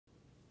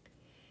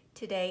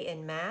Today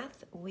in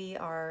math, we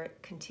are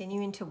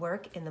continuing to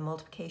work in the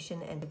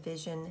Multiplication and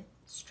Division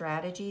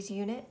Strategies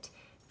Unit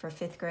for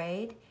 5th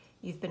grade.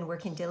 You've been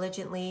working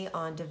diligently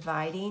on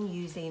dividing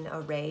using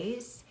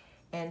arrays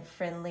and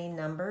friendly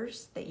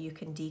numbers that you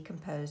can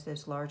decompose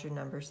those larger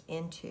numbers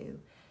into.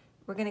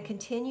 We're going to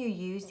continue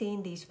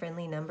using these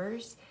friendly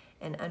numbers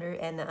and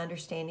the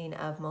understanding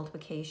of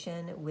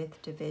multiplication with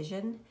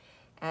division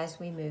as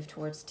we move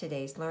towards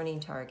today's learning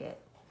target.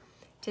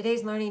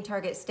 Today's learning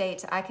target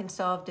states I can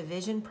solve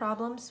division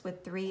problems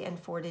with 3- and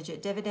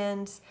 4-digit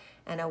dividends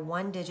and a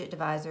 1-digit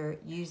divisor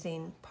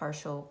using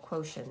partial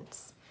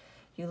quotients.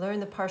 You learned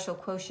the partial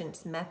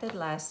quotients method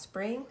last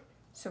spring,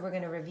 so we're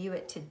going to review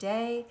it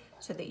today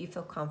so that you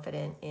feel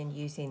confident in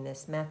using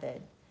this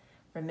method.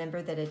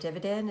 Remember that a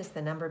dividend is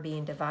the number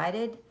being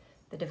divided.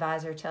 The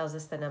divisor tells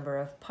us the number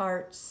of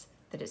parts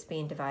that it's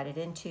being divided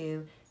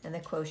into, and the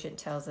quotient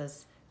tells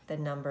us the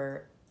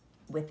number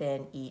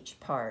within each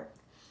part.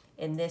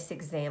 In this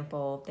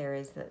example, there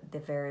is the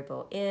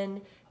variable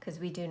n because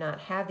we do not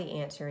have the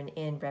answer, and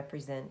n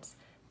represents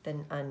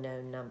the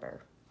unknown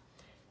number.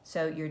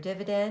 So your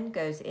dividend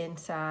goes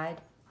inside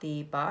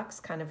the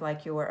box, kind of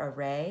like your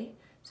array.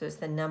 So it's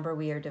the number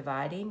we are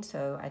dividing.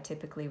 So I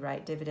typically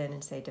write dividend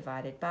and say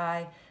divided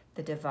by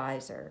the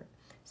divisor.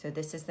 So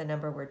this is the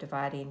number we're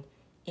dividing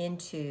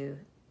into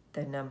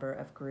the number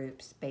of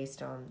groups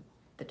based on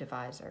the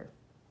divisor.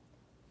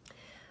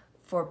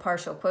 For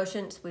partial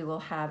quotients, we will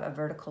have a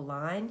vertical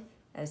line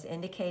as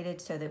indicated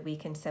so that we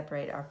can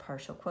separate our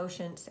partial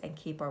quotients and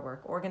keep our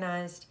work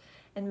organized,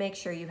 and make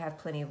sure you have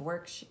plenty of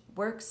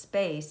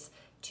workspace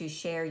to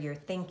share your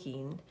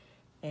thinking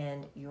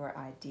and your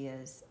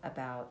ideas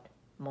about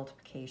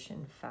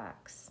multiplication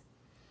facts.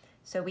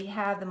 So we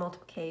have the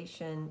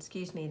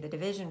the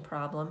division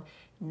problem,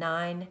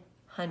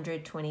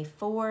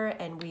 924,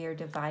 and we are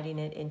dividing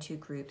it into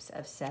groups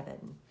of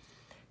 7.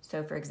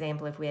 So for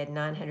example, if we had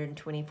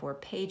 924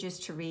 pages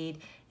to read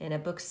in a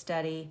book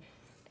study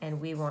and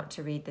we want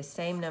to read the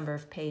same number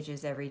of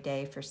pages every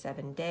day for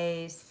 7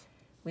 days,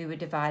 we would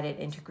divide it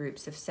into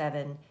groups of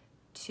 7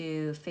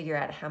 to figure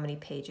out how many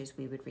pages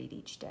we would read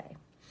each day.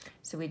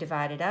 So we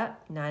divide it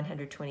up,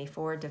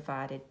 924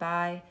 divided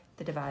by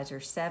the divisor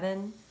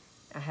 7.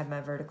 I have my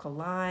vertical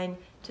line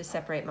to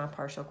separate my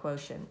partial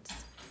quotients.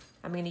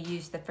 I'm going to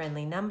use the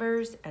friendly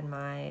numbers and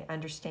my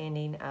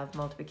understanding of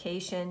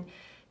multiplication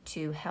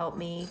to help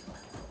me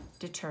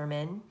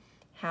determine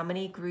how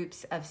many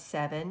groups of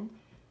 7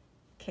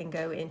 can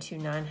go into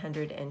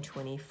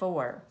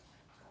 924.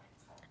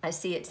 I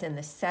see it's in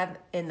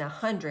the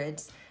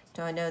hundreds,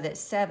 so I know that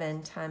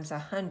 7 times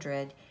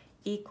 100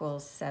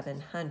 equals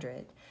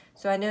 700.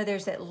 So I know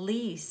there's at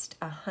least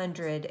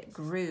 100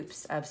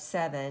 groups of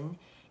 7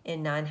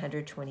 in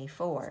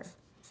 924.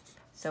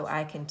 So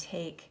I can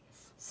take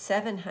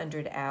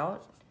 700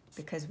 out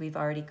because we've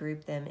already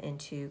grouped them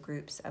into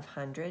groups of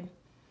 100.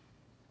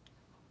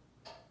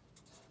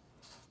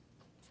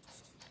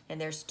 And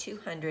there's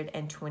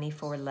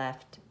 224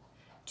 left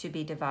to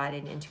be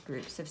divided into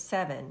groups of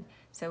 7.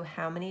 So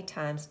how many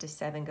times does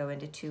 7 go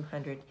into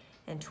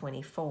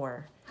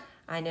 224?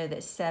 I know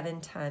that 7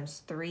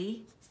 times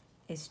 3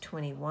 is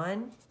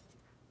 21.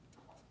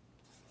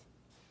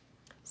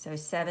 So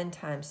 7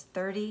 times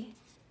 30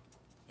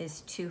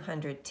 is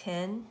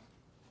 210.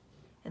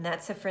 And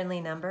that's a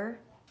friendly number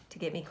to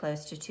get me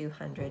close to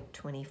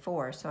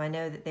 224. So I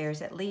know that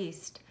there's at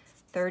least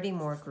 30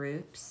 more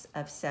groups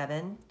of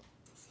 7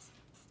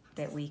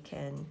 that we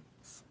can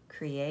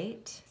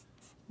create.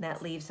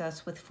 That leaves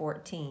us with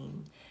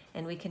 14.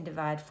 And we can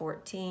divide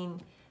 14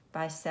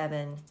 by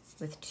 7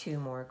 with 2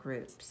 more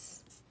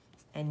groups.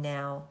 And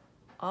now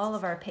all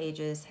of our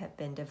pages have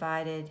been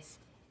divided,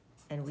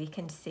 and we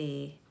can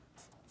see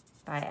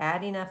by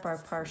adding up our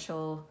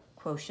partial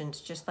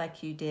quotients just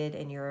like you did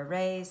in your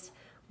arrays,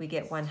 we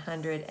get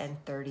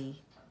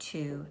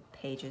 132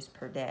 pages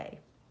per day.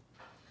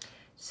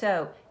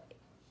 So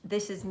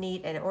this is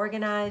neat and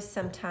organized.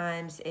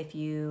 Sometimes if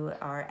you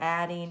are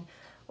adding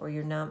or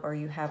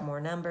you have more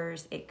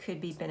numbers, it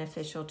could be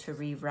beneficial to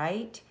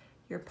rewrite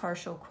your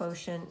partial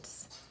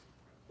quotients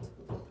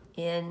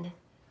in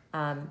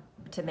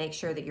to make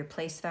sure that your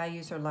place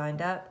values are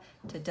lined up,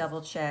 to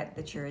double check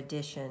that your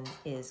addition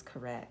is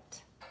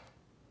correct.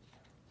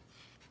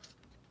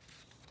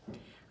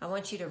 I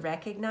want you to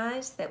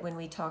recognize that when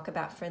we talk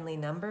about friendly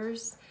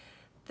numbers,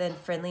 then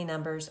friendly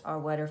numbers are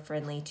what are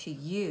friendly to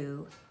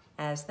you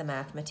as the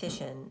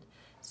mathematician.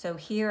 So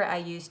here I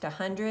used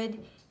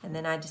 100 and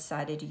then I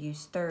decided to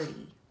use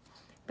 30.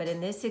 But in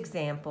this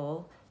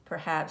example,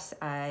 perhaps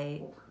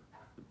I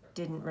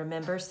didn't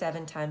remember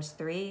 7 times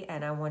 3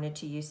 and I wanted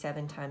to use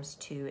 7 times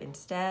 2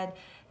 instead,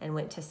 and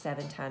went to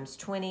 7 times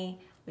 20,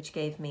 which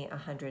gave me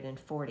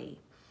 140.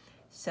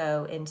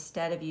 So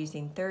instead of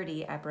using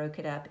 30, I broke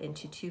it up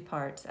into 2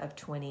 parts of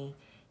 20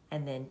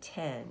 and then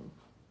 10.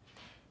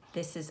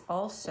 This is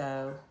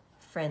also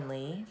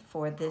friendly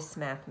for this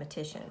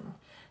mathematician.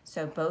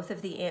 So both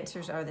of the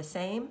answers are the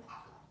same.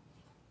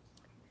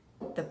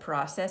 The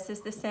process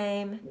is the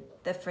same.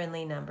 The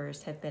friendly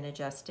numbers have been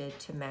adjusted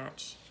to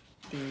match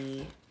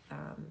the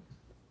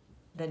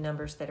the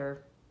numbers that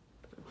are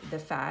the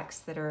facts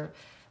that are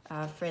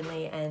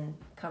friendly and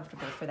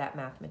comfortable for that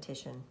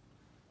mathematician.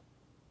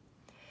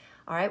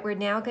 All right, we're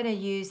now going to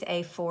use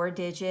a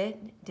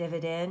 4-digit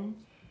dividend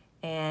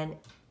and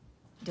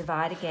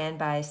divide again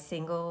by a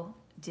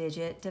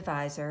single-digit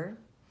divisor.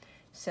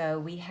 So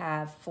we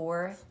have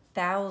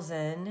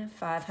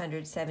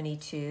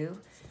 4,572.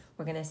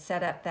 We're going to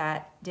set up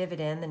that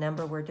dividend, the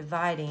number we're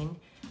dividing.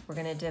 We're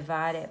going to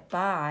divide it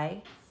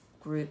by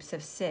groups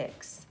of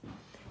 6.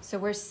 So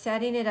we're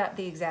setting it up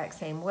the exact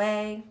same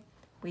way.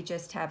 We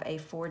just have a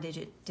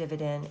 4-digit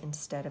dividend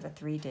instead of a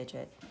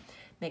 3-digit.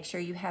 Make sure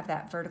you have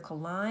that vertical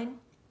line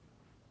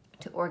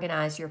to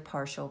organize your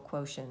partial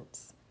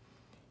quotients.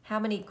 How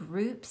many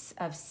groups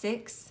of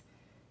 6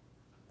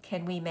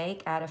 can we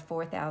make out of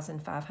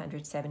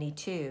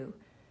 4,572?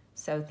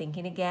 So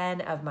thinking again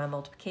of my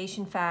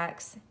multiplication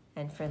facts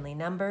and friendly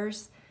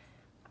numbers,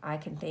 I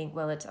can think,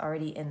 well, it's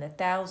already in the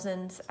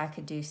thousands. I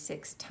could do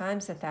 6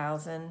 times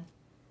 1,000,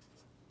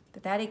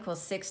 but that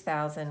equals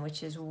 6,000,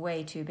 which is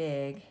way too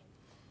big.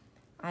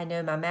 I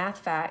know my math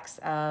facts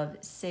of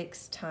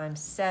 6 times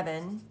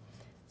 7.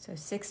 So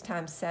 6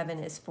 times 7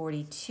 is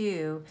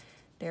 42.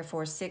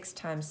 Therefore, 6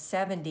 times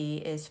 70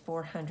 is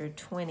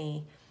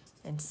 420.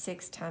 And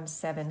 6 times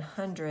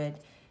 700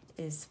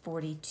 is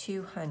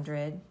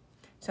 4,200.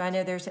 So I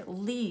know there's at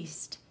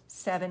least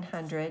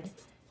 700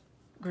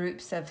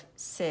 groups of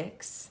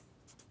 6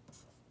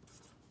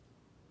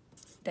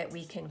 that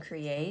we can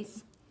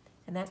create.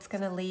 And that's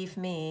going to leave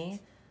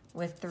me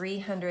with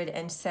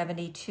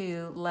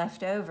 372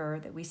 left over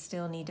that we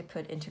still need to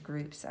put into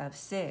groups of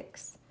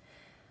 6.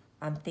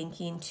 I'm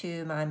thinking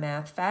to my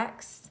math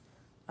facts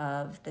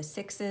of the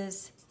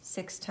 6's.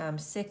 6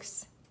 times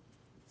 6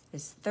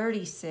 is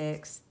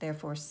 36.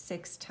 Therefore,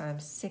 6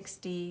 times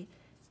 60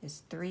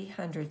 is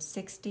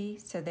 360.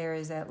 So there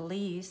is at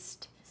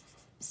least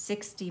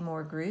 60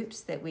 more groups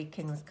that we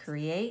can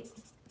create.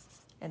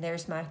 And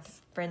there's my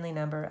friendly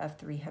number of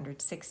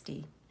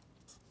 360.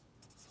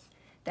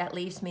 That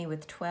leaves me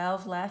with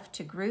 12 left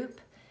to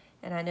group,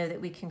 and I know that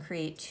we can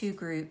create 2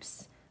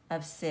 groups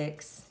of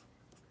 6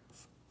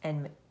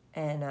 and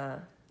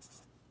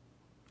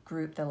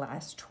group the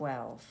last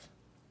 12.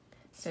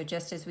 So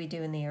just as we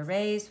do in the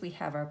arrays, we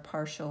have our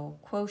partial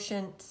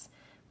quotients.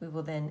 We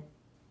will then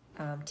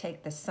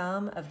take the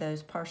sum of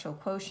those partial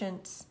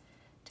quotients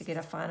to get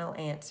a final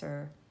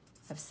answer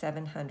of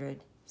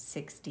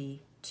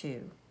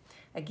 762.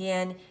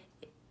 Again,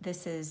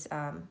 this is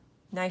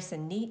nice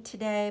and neat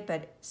today,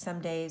 but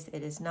some days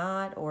it is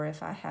not, or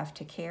if I have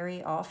to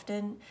carry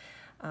often,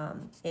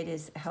 it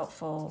is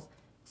helpful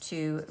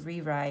to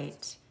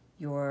rewrite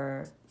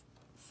your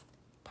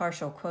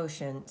partial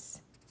quotients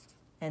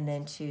and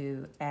then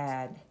to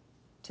add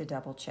to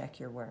double check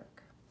your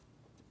work.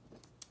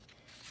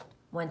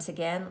 Once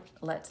again,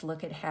 let's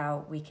look at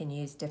how we can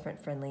use different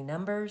friendly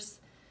numbers.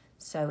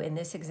 So in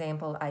this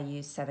example, I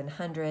use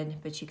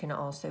 700, but you can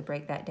also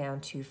break that down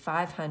to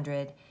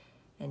 500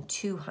 and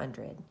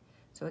 200.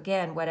 So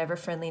again, whatever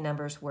friendly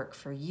numbers work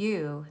for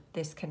you,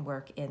 this can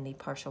work in the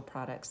partial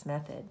products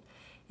method.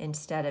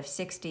 Instead of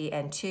 60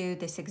 and 2,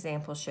 this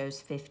example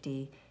shows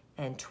 50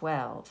 and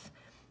 12.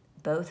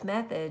 Both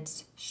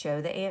methods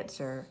show the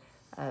answer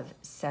of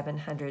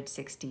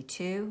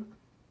 762.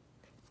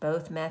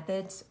 Both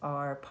methods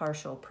are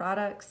partial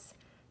products.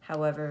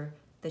 However,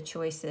 the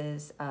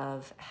choices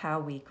of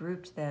how we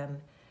grouped them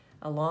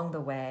along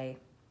the way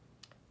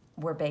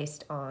were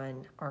based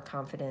on our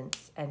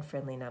confidence and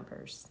friendly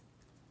numbers.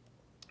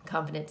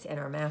 Confidence in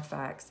our math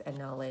facts and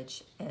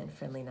knowledge and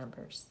friendly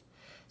numbers.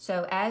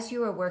 So as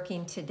you are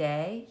working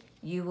today,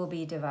 you will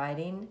be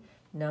dividing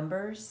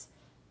numbers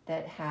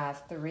that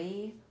have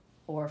 3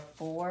 or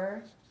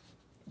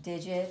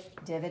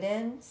 4-digit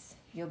dividends.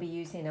 You'll be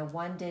using a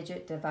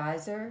 1-digit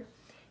divisor,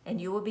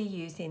 and you will be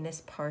using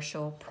this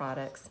partial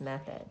products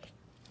method.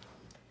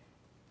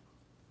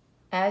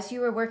 As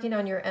you are working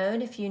on your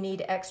own, if you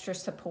need extra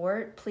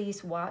support,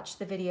 please watch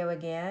the video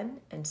again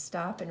and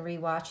stop and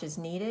rewatch as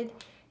needed.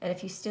 And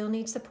if you still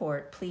need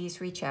support, please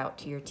reach out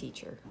to your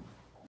teacher.